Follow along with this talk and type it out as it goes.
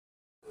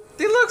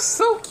look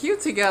so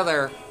cute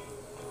together.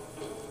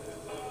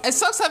 It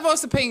sucks I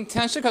wasn't paying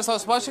attention because I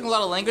was watching a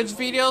lot of language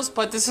videos,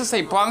 but this is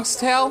a Bronx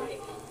Tale.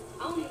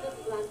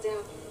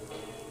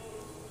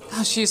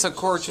 Oh, she's a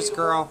gorgeous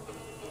girl.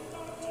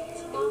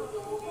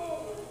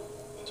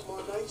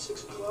 Tomorrow night,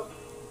 6 o'clock.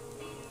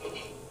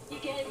 You're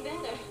getting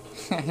better.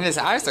 And his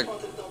eyes are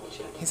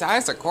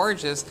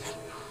gorgeous.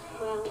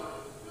 Well,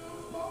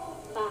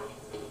 bye.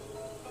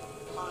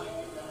 Bye.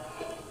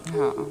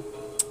 Oh.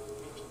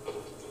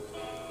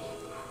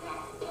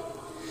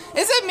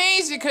 It's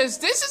amazing because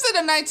this is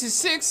in the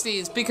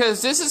 1960s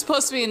because this is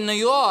supposed to be in New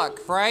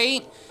York,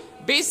 right?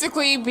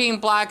 Basically, being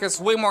black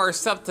is way more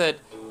accepted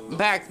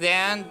back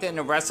then than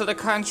the rest of the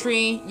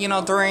country, you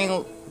know,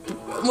 during...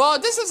 Well,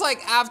 this is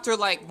like after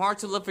like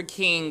Martin Luther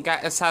King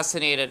got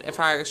assassinated, if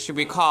I should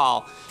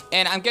recall.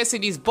 And I'm guessing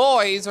these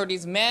boys or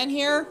these men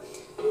here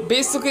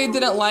basically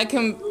didn't like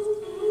him.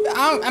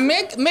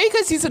 Maybe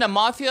because he's in the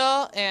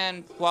mafia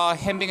and, well,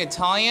 him being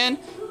Italian.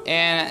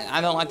 And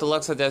I don't like the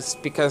looks of this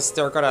because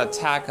they're gonna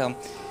attack him.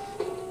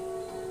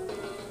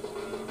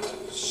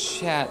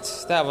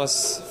 Shit, that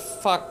was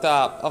fucked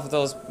up of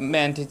those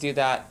men to do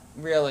that.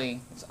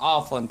 Really, it's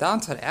awful. And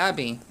Downton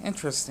Abbey,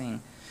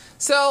 interesting.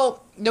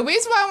 So, the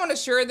reason why I want to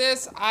share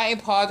this, I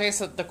apologize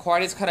that the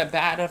quality is kind of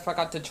bad. I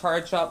forgot to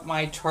charge up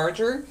my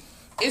charger.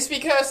 Is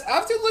because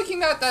after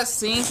looking at that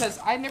scene, because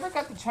I never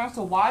got the chance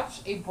to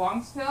watch A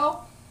Bronx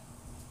Tale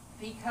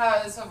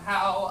because of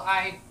how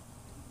I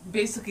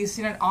basically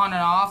seen it on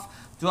and off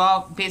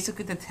throughout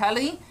basically the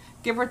telly,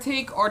 give or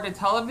take, or the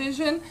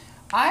television.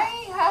 I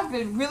have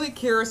been really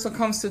curious when it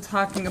comes to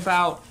talking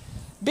about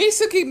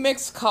basically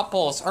mixed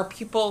couples or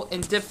people in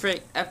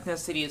different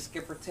ethnicities,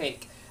 give or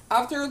take.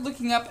 After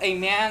looking up a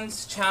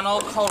man's channel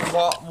called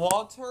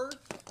Walter,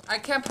 I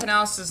can't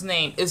pronounce his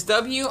name. It's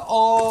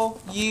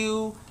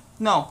W-O-U...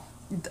 No.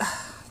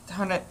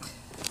 Darn it.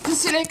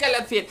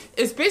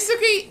 It's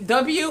basically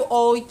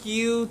W-O-U-T-E-I.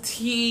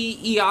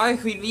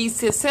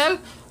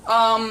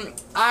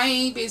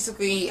 I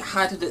basically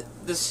had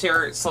to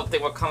share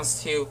something when it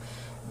comes to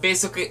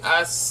basically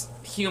us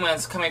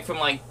humans coming from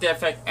like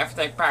different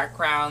ethnic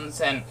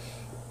backgrounds and,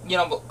 you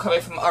know,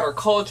 coming from other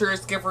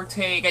cultures, give or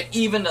take, and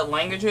even the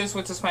languages,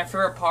 which is my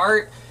favorite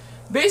part.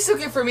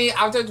 Basically, for me,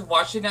 after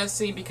watching that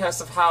scene,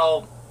 because of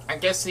how I'm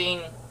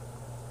guessing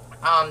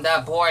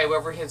that boy,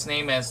 whatever his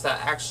name is, that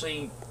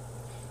actually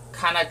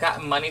kind of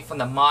got money from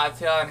the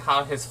mafia, and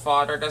how his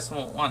father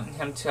doesn't want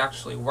him to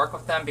actually work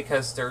with them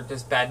because they're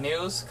just bad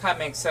news, kind of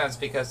makes sense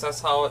because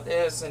that's how it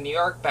is in New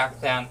York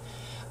back then.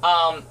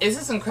 It's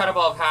just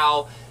incredible of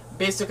how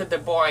basically the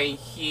boy,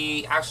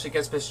 he actually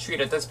gets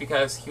mistreated just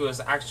because he was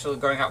actually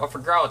going out with a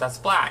girl that's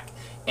black.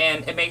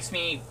 And it makes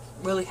me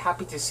really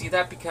happy to see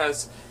that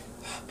because,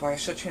 boy, I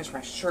should change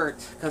my shirt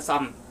because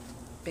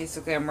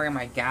basically I'm wearing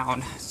my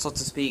gown, so to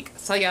speak.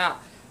 Saya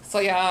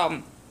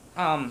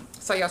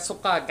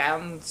suka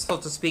gown, so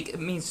to speak. It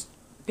means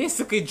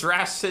basically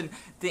dress in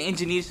the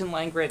Indonesian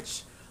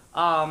language.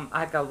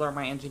 I gotta learn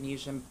my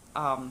Indonesian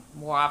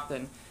more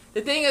often.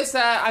 The thing is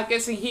that I'm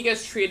guessing he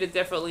gets treated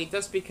differently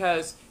just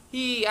because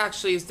he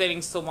actually is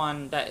dating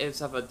someone that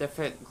is of a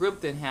different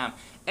group than him.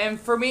 And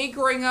for me,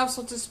 growing up,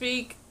 so to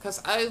speak,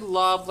 because I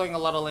love learning a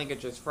lot of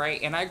languages,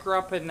 right? And I grew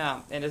up in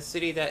a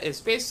city that is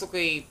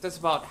basically just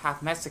about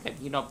half Mexican,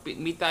 you know,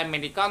 mitad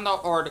Americano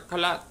or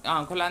 40%,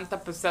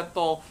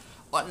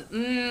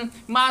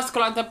 más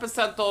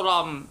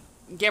 40%,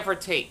 give or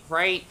take,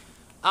 right?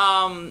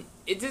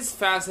 It just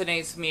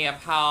fascinates me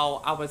of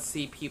how I would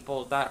see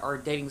people that are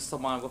dating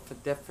someone with a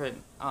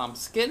different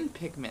skin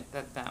pigment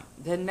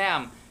than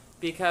them.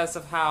 Because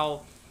of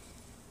how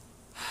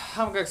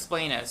I'm going to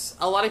explain this.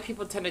 A lot of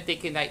people tend to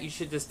think that you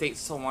should just date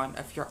someone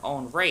of your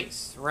own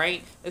race,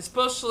 right?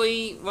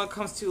 Especially when it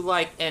comes to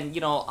like, and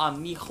you know,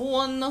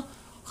 Nihon,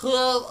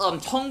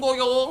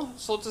 Tongoyo,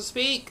 so to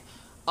speak.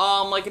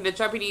 Like in the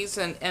Japanese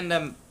and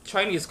the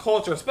Chinese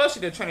culture,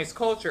 especially the Chinese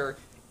culture,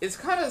 it's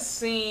kind of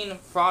seen,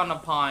 frowned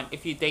upon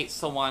if you date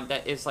someone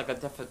that is like a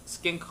different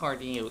skin color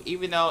than you.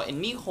 Even though in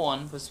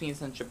Nihon, which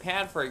means in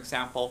Japan, for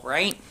example,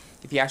 right?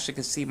 If you actually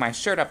can see my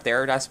shirt up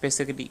there, that's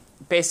basically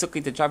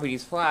the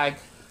Japanese flag.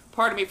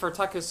 Pardon me for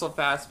talking so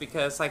fast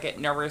because I get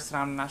nervous and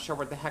I'm not sure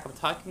what the heck I'm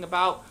talking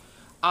about.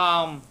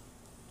 A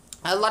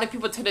lot of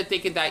people tend to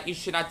think that you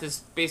should not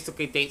just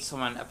basically date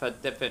someone of a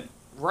different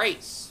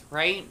race,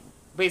 right?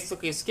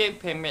 Basically skin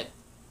pigment.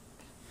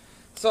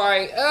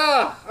 Sorry,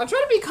 I'm trying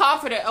to be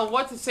confident on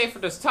what to say for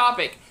this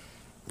topic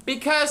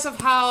because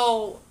of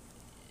how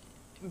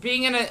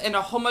being in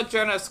a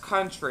homogeneous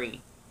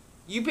country,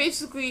 you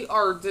basically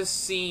are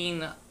just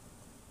seen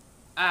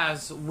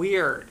as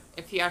weird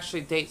if you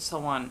actually date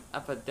someone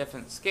of a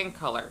different skin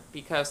color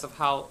because of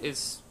how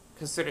it's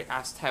considered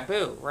as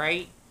taboo,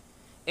 right?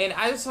 And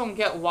I just don't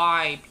get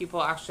why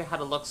people actually had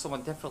to look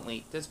someone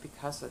differently just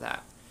because of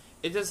that.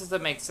 It just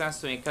doesn't make sense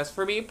to me because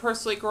for me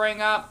personally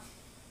growing up,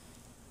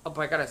 oh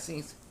boy, I gotta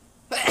sneeze.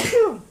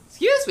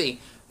 Excuse me.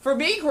 For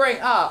me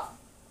growing up,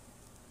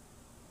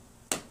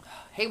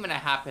 hate when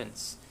that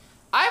happens.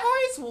 I've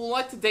always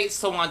wanted to date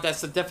someone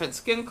that's a different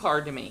skin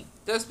color to me.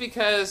 That's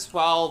because,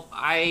 well,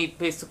 I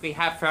basically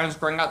have friends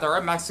growing up that are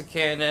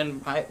Mexican,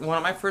 and one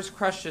of my first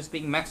crushes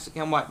being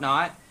Mexican and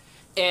whatnot.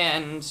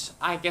 And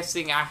I'm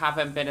guessing I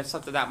haven't been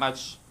accepted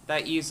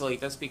that easily,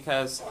 just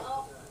because,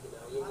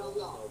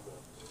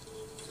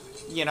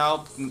 you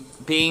know,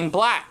 being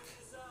black.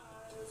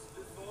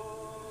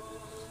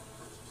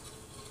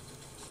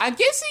 I'm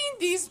guessing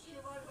these...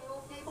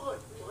 Why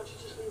don't you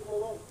just leave him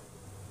alone?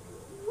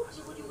 What's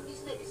it with you with these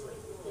niggas?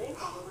 Like, they ain't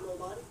bothering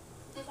nobody.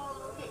 They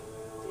bothering me.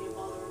 They ain't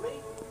bothering me.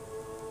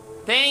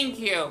 Thank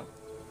you.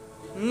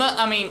 No,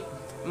 I mean,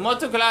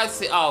 molto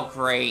grazie. Oh,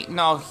 great.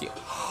 No,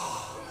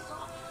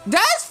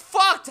 that's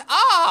fucked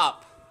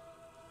up.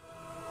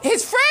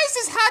 His friends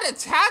just had to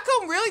attack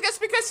him? Really?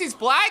 Just because he's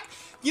black?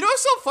 You know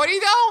what's so funny,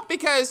 though?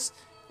 Because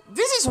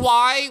this is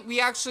why we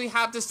actually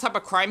have this type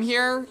of crime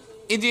here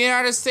in the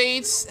United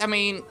States. I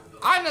mean,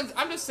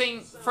 I'm just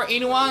saying, for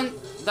anyone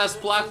that's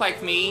black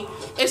like me,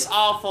 it's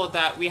awful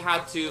that we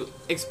had to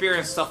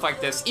experience stuff like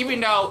this.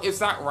 Even though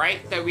it's not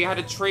right that we had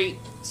to treat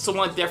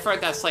someone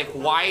different that's like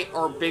white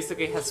or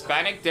basically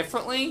Hispanic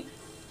differently.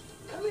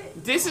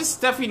 This is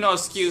definitely no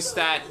excuse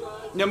that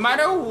no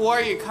matter where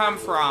you come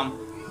from,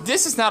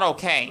 this is not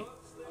okay.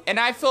 And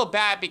I feel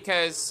bad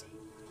because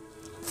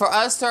for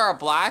us that are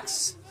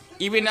blacks,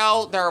 even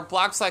though there are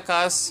blacks like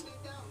us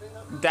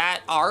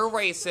that are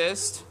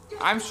racist,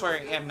 I'm sure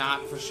I am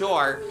not for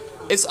sure,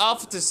 it's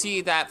awful to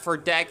see that for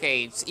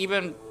decades,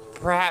 even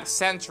perhaps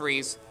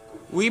centuries,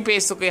 we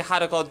basically had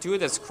to go through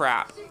this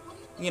crap.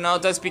 You know,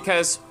 that's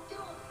because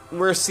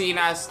we're seen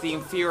as the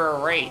inferior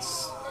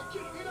race.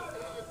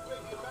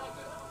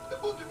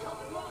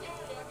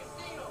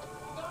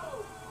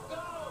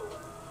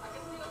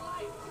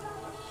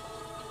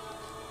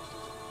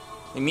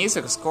 The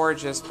music is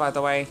gorgeous, by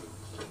the way.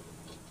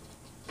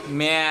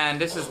 Man,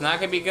 this is not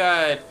gonna be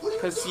good.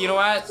 Because, you know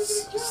what?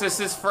 Since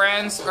his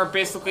friends are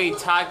basically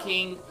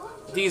attacking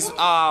these,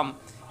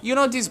 you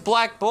know, these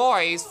black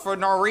boys for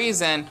no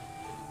reason,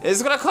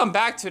 it's gonna come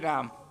back to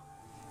them.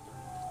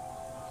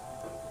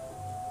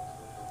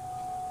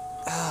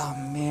 Oh,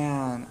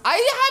 man.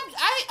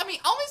 I mean,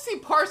 I only see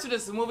parts of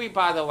this movie,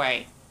 by the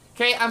way.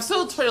 Okay, I'm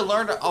still trying to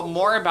learn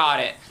more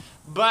about it.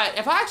 But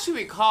if I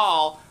actually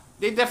recall,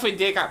 they definitely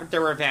did get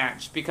their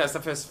revenge because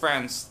of his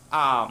friends,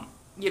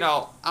 you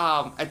know,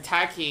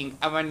 attacking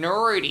a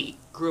minority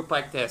group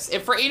like this.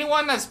 And for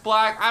anyone that's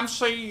black, I'm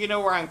sure you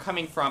know where I'm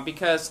coming from.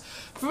 Because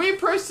for me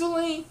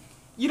personally,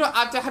 you know,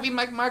 after having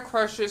like my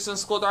crushes in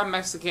school that are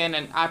Mexican,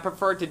 and I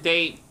prefer to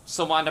date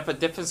someone of a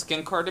different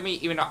skin color to me,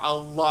 even though I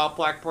love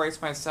black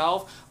boys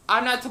myself.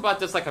 I'm not talking about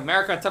this like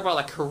America, I'm talking about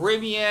like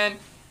Caribbean,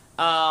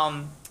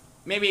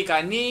 maybe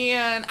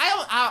Ghanaian.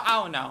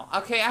 I don't know.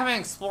 Okay, I haven't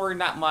explored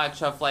that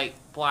much of like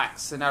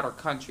blacks in other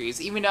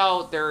countries, even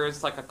though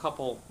there's like a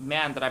couple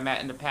men that I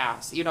met in the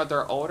past. You know,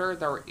 they're older,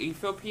 they're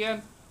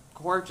Ethiopian,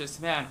 gorgeous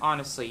man.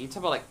 Honestly, you talk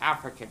about like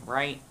African,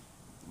 right?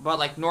 But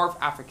like North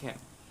African.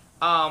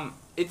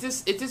 It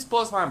just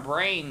blows my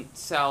brain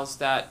cells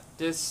that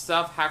this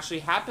stuff actually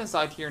happens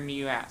out here in the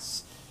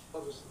U.S.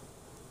 Obviously,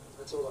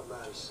 that's all that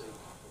matters, see.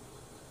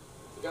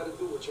 You gotta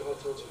do what your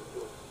heart tells you to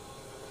do.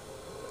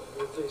 I'm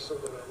gonna tell you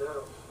something right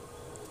now.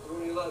 You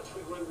only allowed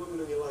 3 great women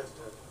in your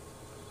lifetime.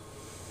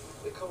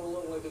 They come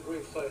along like the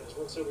great fighters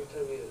once every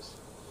 10 years.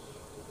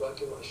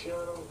 Rocky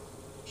Marciano,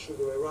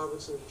 Sugar Ray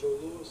Robinson, Joe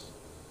Louis.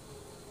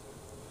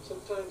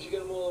 Sometimes you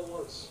get them all at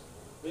once.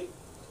 Me?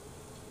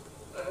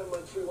 I had my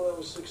 3 when I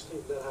was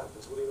 16. That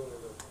happens. What do you want to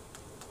know?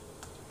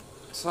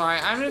 Sorry,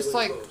 I'm just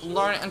like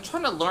learning. I'm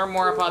trying to learn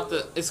more about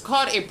the. It's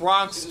called a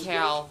Bronx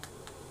Cal.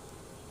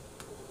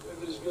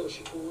 Maybe this girl,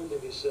 she can win them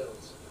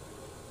yourselves.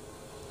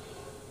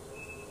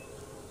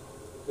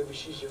 Maybe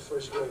she's your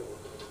first great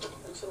one.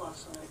 Thanks a lot,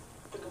 son.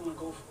 I think I'm gonna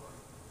go for her.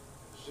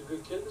 She's a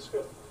good kid, this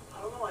girl. I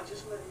don't know, I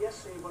just met her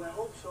yesterday, but I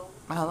hope so.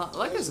 I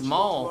like his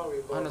mole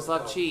on his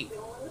left cheek. You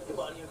know, let me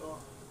borrow your car.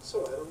 It's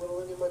alright, I'm gonna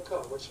lend you my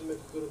car. I want you to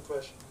make a good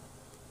impression.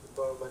 You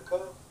borrow my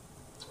car,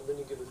 and then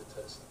you give it a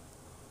test.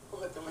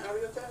 What, the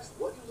Mario test?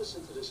 What do you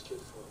listen to this kid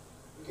for?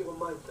 You give a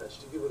mind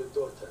test, you give it a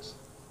door test.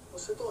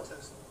 What's the door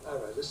test?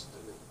 Alright, listen to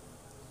me.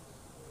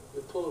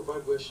 You pull her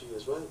right where she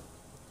is, right?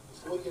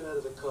 Before you get out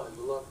of the car,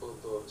 you lock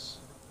both doors.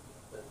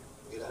 Then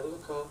you get out of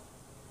the car,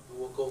 you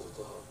walk over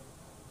to her.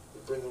 You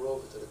bring her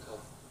over to the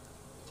car.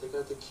 You take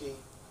out the key,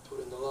 put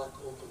it in the lock,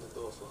 open the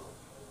door for her.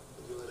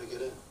 Then you let her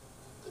get in.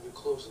 Then you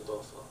close the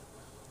door for her.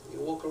 Then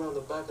you walk around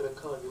the back of the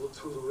car and you look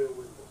through the rear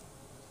window.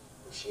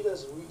 If she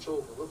doesn't reach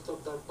over, lift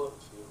up that button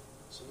for you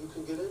so you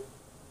can get in,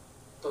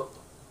 dump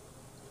her.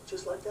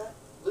 Just like that?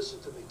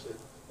 Listen to me, kid.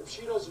 If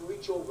she doesn't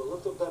reach over,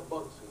 lift up that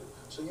button for you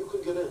so you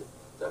can get in.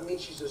 That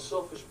means she's a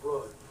selfish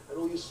broad. And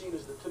all you're seeing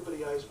is the tip of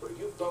the iceberg.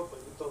 You dump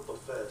her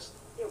fast.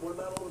 Yeah, what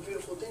about all the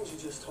beautiful things you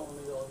just told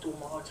me, though? Do what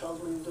my heart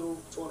tells me to do.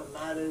 It's all that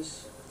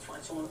matters.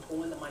 Find someone to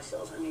pull into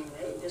myself. I mean,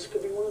 hey, this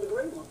could be one of the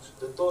great ones.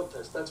 The door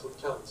test, that's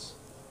what counts.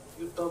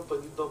 You dump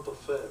her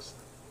fast.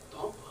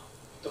 Dump?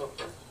 Dump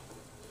her.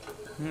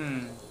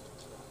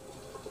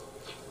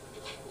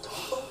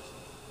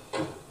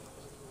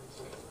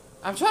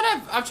 I'm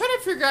trying to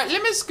figure out.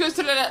 Let me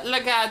scusa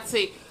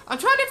ragazzi. I'm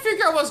trying to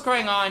figure out what's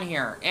going on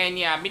here. And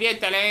yeah, media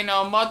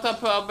terreno,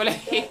 multiple. Can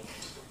I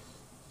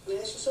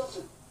ask you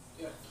something?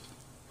 Yeah.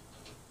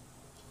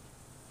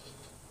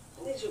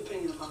 I need your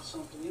opinion about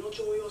something. You know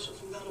Joey Oso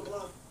from down the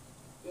block?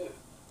 Yeah.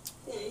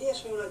 Yeah, he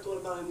asked me what I thought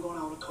about him going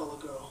out with a color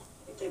girl.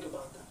 What do you think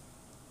about that?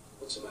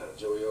 What's the matter?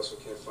 Joey also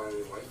can't find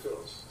any white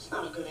girls. It's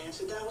not a good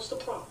answer, Dad. What's the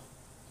problem?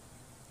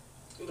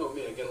 You know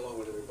me, I get along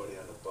with everybody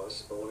on the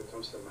bus, but when it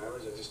comes to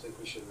marriage, I just think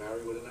we should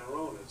marry within our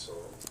own, that's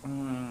all. You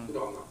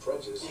know, I'm not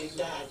prejudiced. Hey,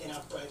 Dad, you're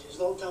not prejudiced.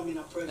 Don't tell me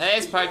you're not prejudiced. That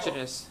is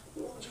prejudice.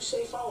 What would you say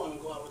if I wanted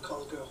to go out with a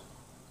colored girl?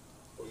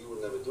 Well, you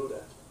would never do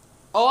that.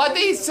 Oh, I think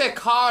he said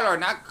color,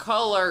 not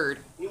colored.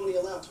 You only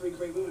allowed 3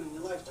 great women in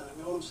your lifetime,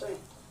 you know what I'm saying?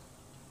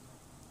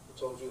 Who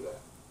told you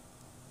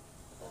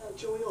that?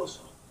 Joey Oso.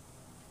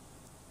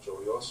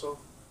 Joey Oso?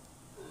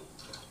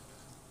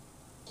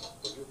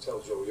 Well, you tell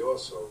Joey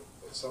Oso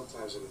that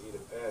sometimes in the heat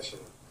of passion,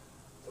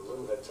 the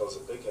little head tells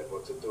the big head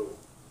what to do,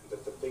 and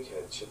that the big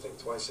head should think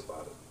twice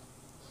about it.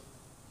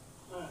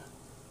 Alright.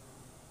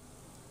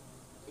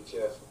 Be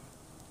careful.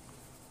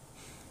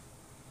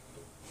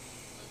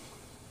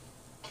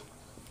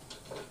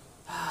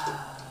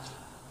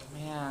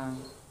 Man.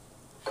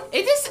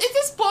 It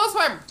just blows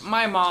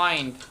my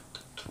mind.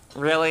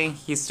 Really?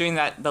 He's doing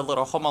the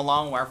little Home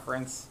Alone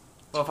reference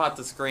without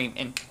the scream.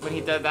 And when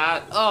he did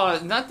that, oh,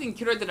 nothing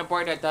cuter than a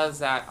boy that does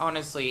that,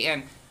 honestly.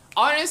 And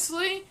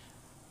honestly,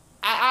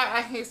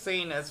 I hate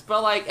saying this,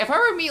 but like, if I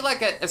ever meet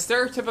like a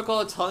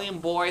stereotypical Italian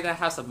boy that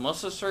has a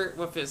muscle shirt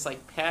with his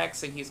like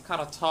pecs and he's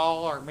kind of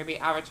tall or maybe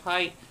average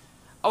height,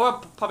 I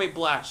would probably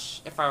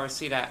blush if I were to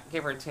see that,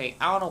 give or take.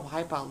 I don't know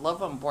why, but I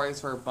love when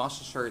boys wear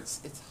muscle shirts.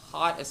 It's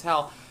hot as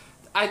hell.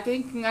 I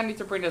think I need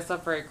to bring this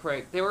up very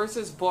quick. There was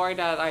this boy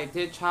that I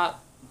did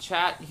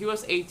chat. He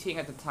was 18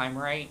 at the time,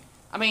 right?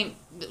 I mean,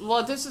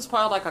 well, this is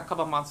probably like a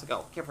couple months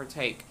ago, give or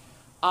take.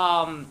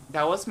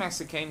 That was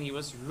Mexican. He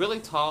was really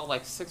tall,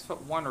 like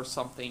 6'1" or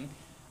something.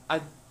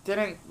 I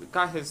didn't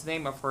got his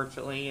name,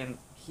 unfortunately, and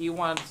he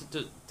wanted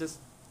to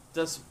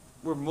just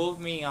remove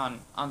me on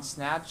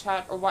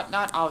Snapchat or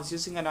whatnot. I was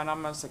using an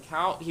anonymous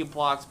account. He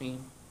blocked me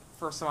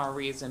for some odd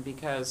reason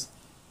because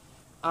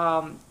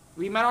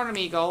we met on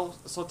Amigo,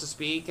 so to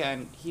speak,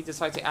 and he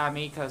decided to add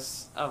me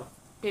because of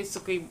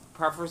basically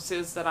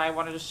preferences that I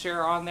wanted to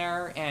share on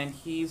there, and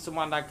he's the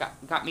one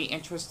that got me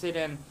interested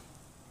in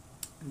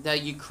the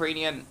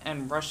Ukrainian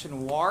and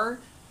Russian war.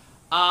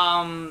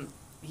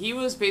 He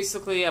was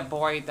basically a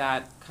boy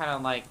that kind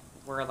of like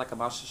wore like a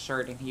muscle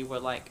shirt, and he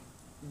would like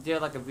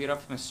did like a video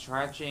of him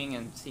stretching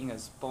and seeing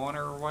his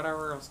boner or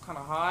whatever. It was kind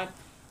of hot.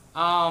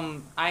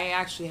 I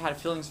actually had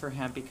feelings for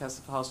him because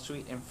of how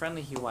sweet and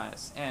friendly he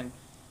was, and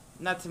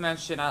not to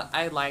mention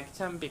I liked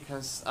him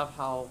because of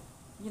how,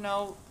 you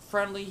know,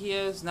 friendly he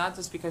is, not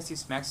just because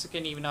he's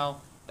Mexican, even though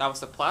that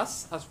was a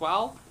plus as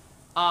well.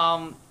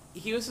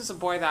 He was just a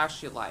boy that I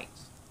actually liked,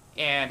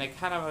 and it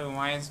kind of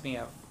reminds me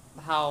of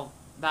how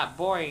that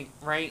boy,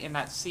 right, in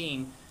that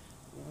scene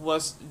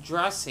was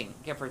dressing,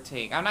 give or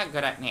take. I'm not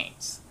good at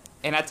names.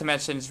 And not to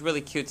mention, it's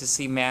really cute to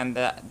see men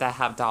that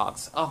have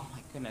dogs. Oh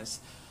my goodness.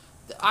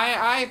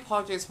 I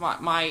apologize,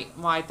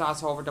 my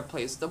thoughts are over the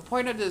place. The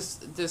point of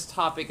this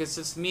topic is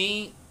just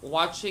me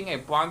watching A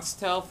Bronx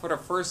Tale for the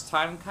first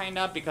time, kind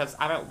of, because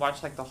I haven't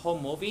watched like the whole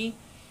movie,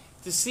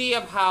 to see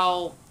of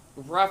how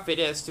rough it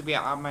is to be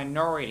a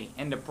minority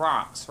in the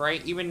Bronx,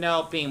 right? Even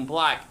though being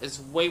black is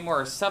way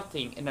more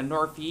accepting in the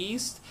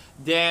Northeast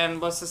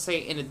than, let's just say,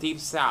 in the Deep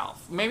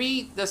South.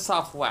 Maybe the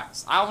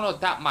Southwest. I don't know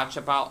that much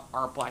about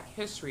our black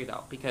history,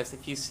 though, because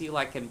if you see,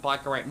 like, in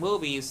black and white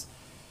movies,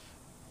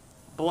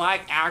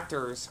 black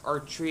actors are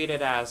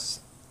treated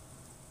as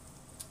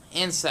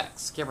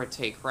insects, give or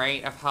take,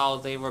 right? Of how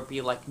they would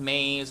be like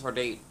maids, or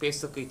they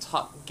basically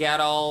talk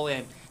ghetto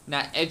and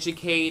not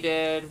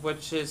educated,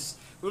 which is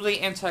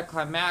really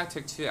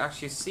anticlimactic to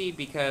actually see,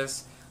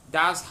 because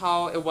that's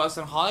how it was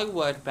in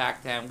Hollywood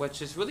back then, which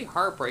is really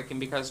heartbreaking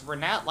because we're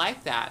not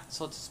like that,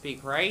 so to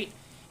speak, right?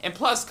 And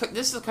plus,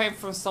 this is coming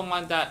from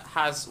someone that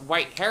has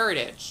white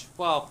heritage,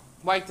 well,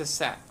 white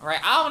descent, right?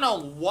 I don't know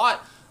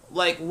what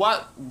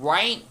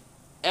right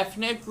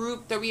ethnic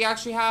group that we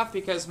actually have,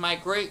 because my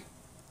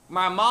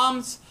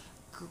mom's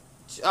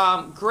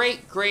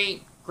great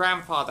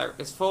grandfather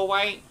is full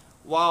white,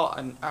 while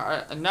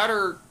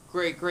another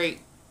great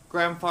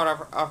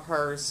grandfather of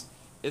hers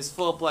is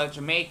full-blood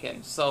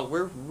Jamaican. So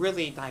we're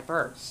really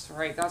diverse,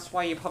 right? That's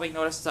why you probably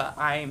noticed that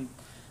I'm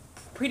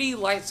pretty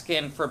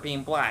light-skinned for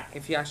being black,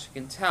 if you actually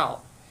can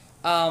tell.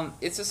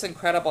 It's just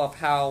incredible of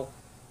how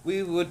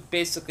we would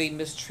basically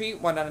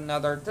mistreat one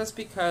another just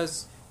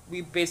because we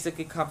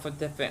basically come from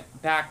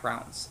different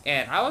backgrounds.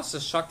 And I was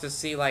just shocked to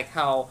see like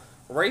how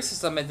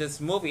racism in this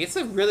movie, it's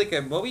a really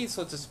good movie,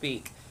 so to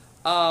speak,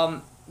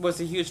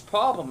 was a huge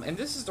problem. And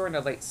this is during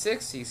the late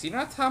 60s. You're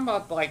not talking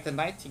about like the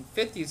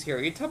 1950s here.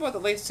 You're talking about the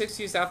late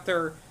 60s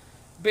after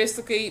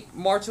basically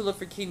Martin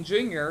Luther King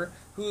Jr.,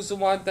 who's the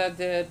one that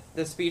did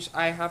the speech,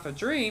 I Have a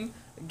Dream,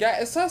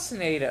 got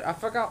assassinated. I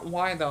forgot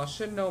why though. I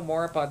should know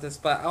more about this,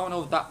 but I don't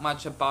know that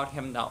much about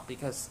him now,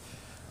 because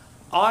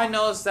All I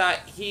know is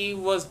that he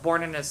was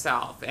born in the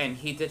South, and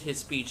he did his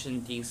speech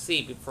in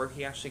D.C. before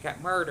he actually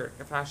got murdered,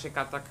 if I actually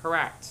got that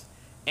correct.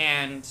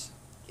 And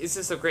this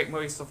is a great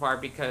movie so far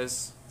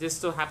because this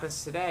still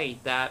happens today,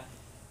 that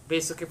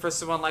basically for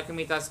someone like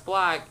me that's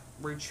black,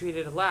 we're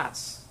treated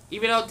less.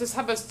 Even though this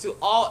happens to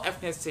all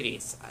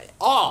ethnicities.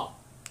 All!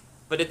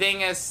 But the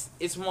thing is,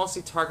 it's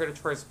mostly targeted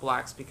towards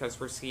blacks because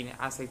we're seen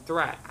as a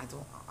threat. I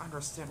don't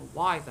understand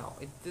why, though.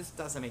 This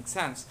doesn't make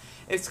sense.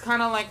 It's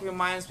kind of like,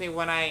 reminds me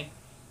when I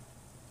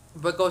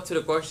would go to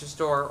the grocery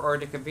store or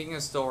the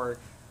convenience store,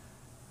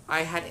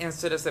 I had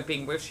incidents of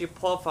being racially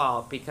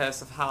profiled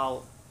because of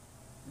how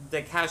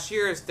the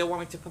cashiers don't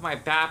want me to put my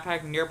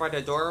backpack nearby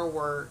the door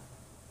where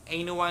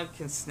anyone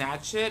can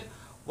snatch it.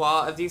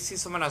 While if you see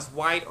someone as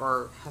white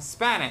or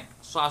Hispanic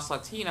 /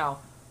 Latino,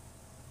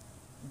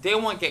 they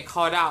won't get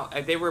caught out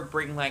if they were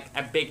bring like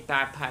a big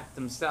backpack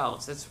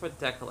themselves. It's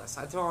ridiculous.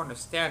 I don't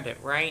understand it,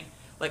 right?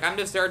 Like, I'm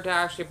just there to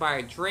actually buy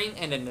a drink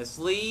and then just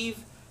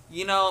leave.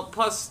 You know,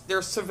 plus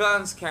there's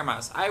surveillance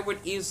cameras. I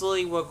would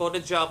go to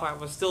jail if I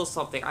would steal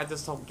something. I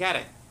just don't get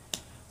it.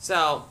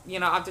 So, you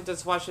know, after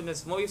just watching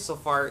this movie so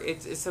far,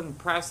 it's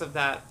impressive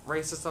that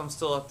racism's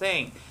still a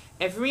thing.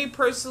 And for me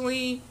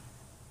personally,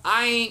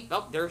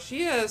 oh, there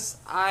she is.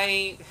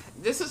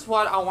 This is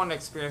what I want to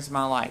experience in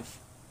my life.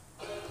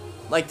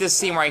 Like this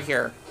scene right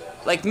here.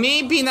 Like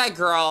me being that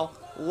girl,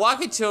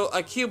 walking to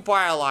a cute boy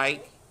I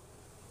like.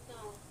 No.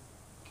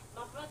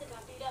 My brother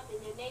got beat up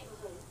in your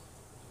neighborhood.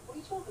 What are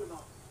you talking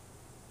about?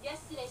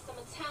 Yesterday, some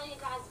Italian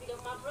guys beat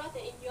up my brother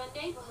in your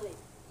neighborhood.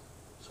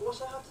 So what's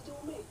that have to do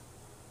with me?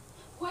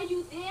 Were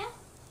you there?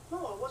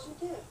 No, I wasn't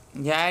there.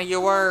 Yeah,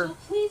 you were. So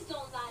please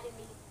don't lie to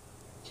me.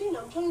 Gina,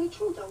 I'm telling you the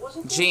truth. I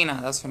wasn't there. Gina,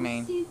 that's her Let's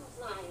name. see who's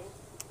lying.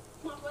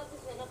 My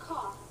brother's in the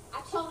car.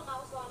 I told him I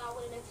was going out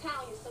with an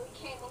Italian, so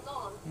he came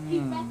along. He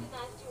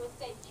recognized you and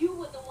said you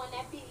were the one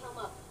that beat him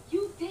up.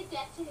 You did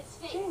that to his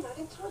face. Jane, I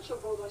didn't touch her,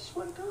 brother. I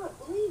swear to God.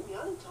 Believe me,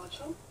 I didn't touch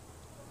him.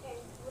 Okay,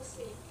 we'll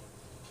see.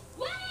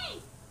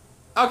 Wait!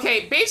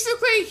 Okay,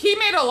 basically, he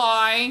made a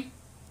lie.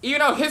 Even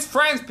though his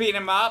friends beat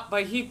him up,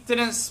 but he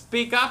didn't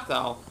speak up,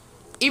 though.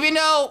 Even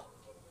though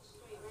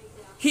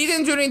he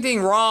didn't do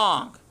anything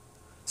wrong.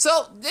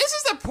 So, this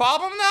is the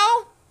problem,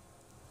 though.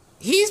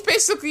 He's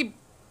basically...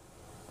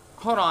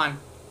 Hold on.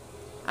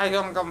 I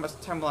don't got much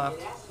time left.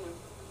 That's him.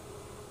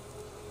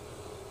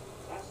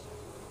 That's him.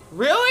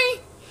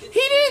 Really? He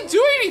didn't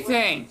do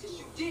anything. Yes,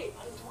 you did.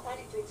 I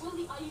didn't do anything.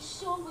 Willie, are you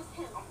sure it was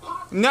him? I'm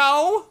positive.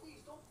 No. Please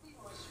don't believe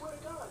him. I swear to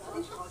God. I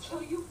didn't touch So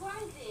him. you were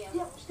there.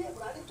 Yeah, I was there,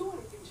 but I didn't do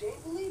anything,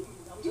 Jane. Believe me.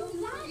 I'm You telling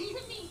you.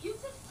 lied to me. You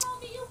just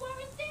told me you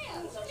weren't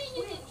there. What do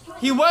you mean you didn't?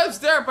 He was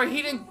there, but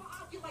he didn't...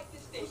 I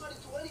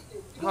didn't do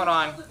anything. Hold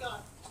on.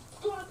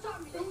 Go on top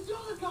of me. It was the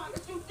other guy.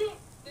 Yes, you did,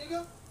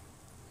 nigga.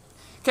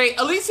 Okay,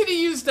 at least he didn't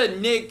use the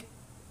nig...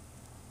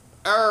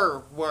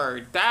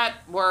 word. That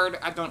word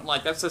I don't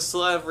like. That's a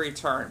slavery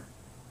term.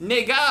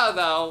 Nigga,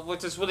 though,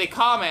 which is really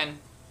common,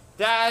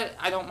 that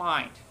I don't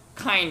mind.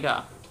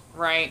 Kinda.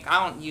 Right?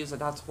 I don't use it,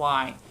 that's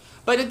why.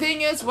 But the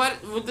thing is,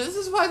 this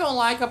is what I don't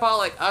like about,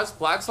 like, us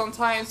blacks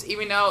sometimes,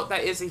 even though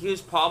that is a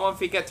huge problem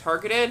if we get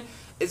targeted,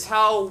 is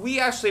how we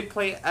actually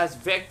play as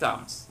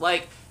victims.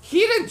 Like, he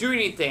didn't do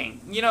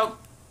anything. You know,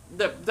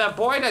 the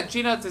boy that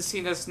Gina has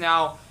seen us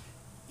now,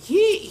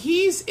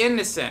 he's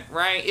innocent,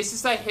 right? It's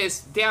just like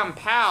his damn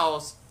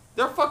pals,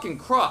 they're fucking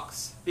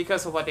crooks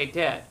because of what they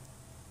did.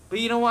 But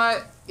you know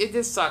what? It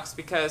just sucks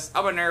because I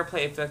would never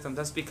play a victim.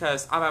 That's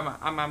because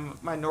I'm a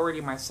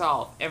minority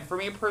myself. And for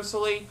me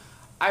personally,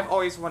 I've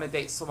always wanted to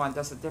date someone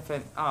that's a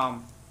different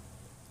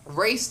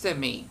race than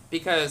me.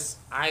 Because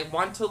I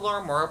want to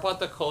learn more about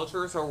the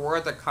cultures or where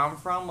they come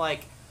from.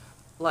 Like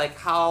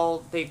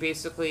how they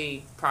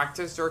basically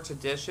practice their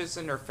traditions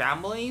in their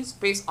families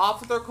based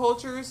off of their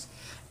cultures.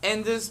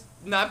 And just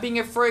not being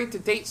afraid to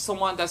date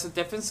someone that's a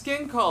different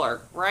skin color,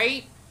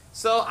 right?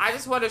 So I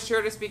just want to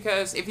share this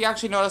because if you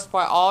actually notice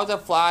by all the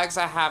flags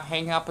I have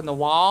hanging up in the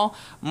wall,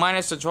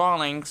 minus the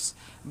drawings,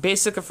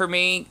 basically for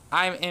me,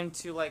 I'm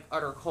into like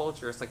other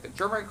cultures, like the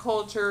German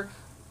culture,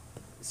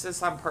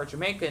 since I'm part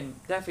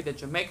Jamaican, definitely the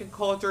Jamaican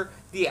culture,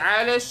 the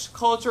Irish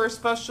culture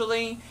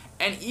especially,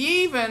 and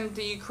even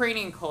the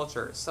Ukrainian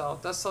culture. So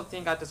that's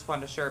something I just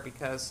wanted to share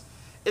because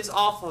it's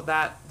awful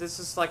that this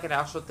is like an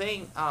actual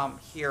thing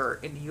here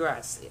in the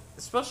US,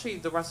 especially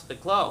the rest of the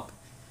globe.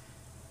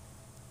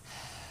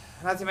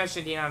 Not to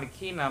mention the United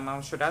Kingdom,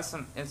 I'm sure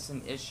it's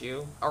an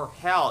issue. Or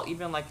hell,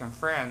 even like in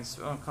France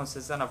when it comes to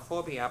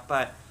xenophobia.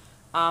 But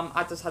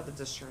I just had to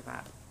just share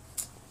that.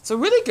 It's a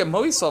really good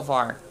movie so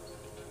far.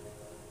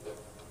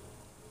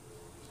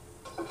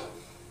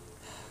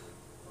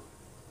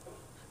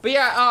 But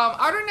yeah,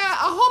 other than that,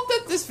 I hope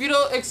that this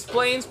video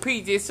explains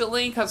pretty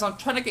decently because I'm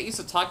trying to get used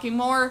to talking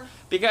more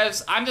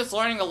because I'm just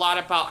learning a lot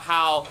about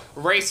how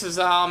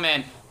racism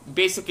and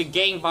basically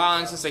gang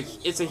violence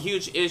is a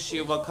huge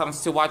issue when it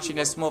comes to watching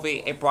this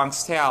movie, A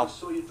Bronx Tale. I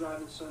saw you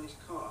driving Sonny's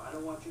car. I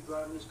don't want you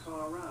driving his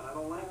car around. I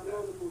don't like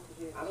that.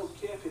 I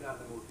don't care if you're not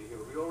in the mood to hear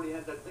it. We already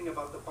had that thing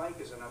about the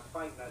bikers and that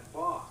fight in that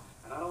bar.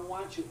 And And I don't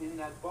want you in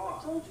that I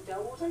bar. told you,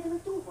 Dad. What was I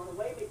gonna do? Run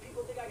away? Make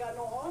people think I got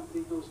no heart?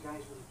 Think those guys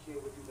really care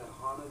whether you got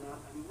heart or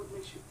not? I mean, what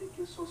makes you think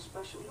you're so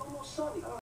special? You don't know Sonny.